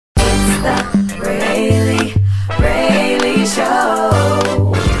Brely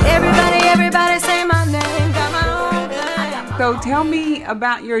show. Everybody say my name, got my own thing. So tell me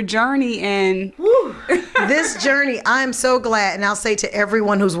about your journey and This journey, I'm so glad, and I'll say to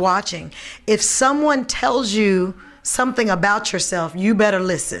everyone who's watching, if someone tells you something about yourself, you better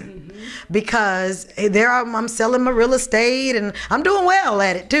listen. Because I'm selling my real estate and I'm doing well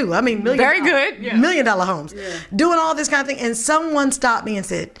at it too. I mean, very good. Yeah. $1 million homes, doing all this kind of thing. And someone stopped me and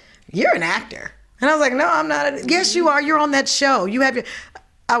said, "You're an actor." And I was like, "No, I'm not." Yes, you are. You're on that show. You have your.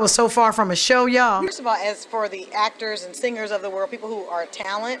 I was so far from a show, y'all. First of all, as for the actors and singers of the world, people who are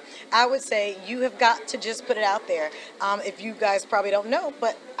talent, I would say you have got to just put it out there. If you guys probably don't know,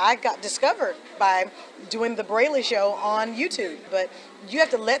 but I got discovered by doing the Brely show on YouTube. But you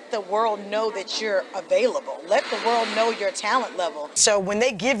have to let the world know that you're available. Let the world know your talent level. So when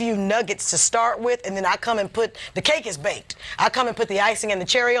they give you nuggets to start with, and then I come and put, the cake is baked. I come and put the icing and the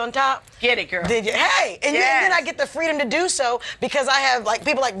cherry on top. Get it, girl. Hey, and then I get the freedom to do so because I have like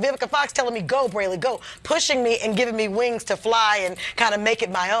people like Vivica Fox telling me, "Go, Brely, go," pushing me and giving me wings to fly and kind of make it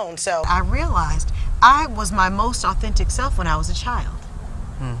my own. So I realized I was my most authentic self when I was a child.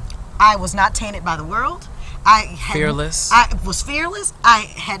 I was not tainted by the world. Fearless. I was fearless.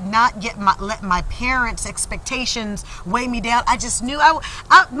 I had not yet let my parents' expectations weigh me down. I just knew,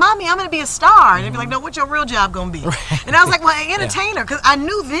 Mommy, I'm going to be a star. And they'd be like, "No, what's your real job going to be?" Right. And I was like, "Well, an entertainer," because I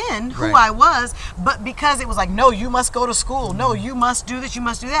knew then who I was. But because it was like, "No, you must go to school. No, you must do this. You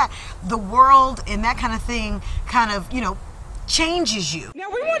must do that." The world and that kind of thing kind of, changes you. Now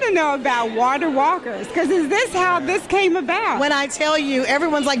we want to know about water walkers, because is this how this came about? When I tell you,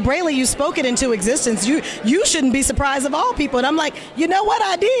 everyone's like, "Brely, you spoke it into existence. You shouldn't be surprised of all people." And I'm like, you know what,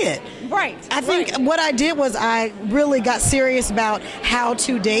 I did. Right. I think what I did was I really got serious about how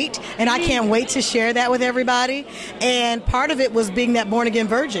to date, and I can't wait to share that with everybody. And part of it was being that born again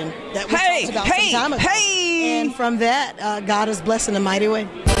virgin that we talked about some time ago. And from that, God is blessed in a mighty way.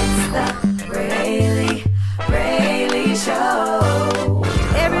 Brely.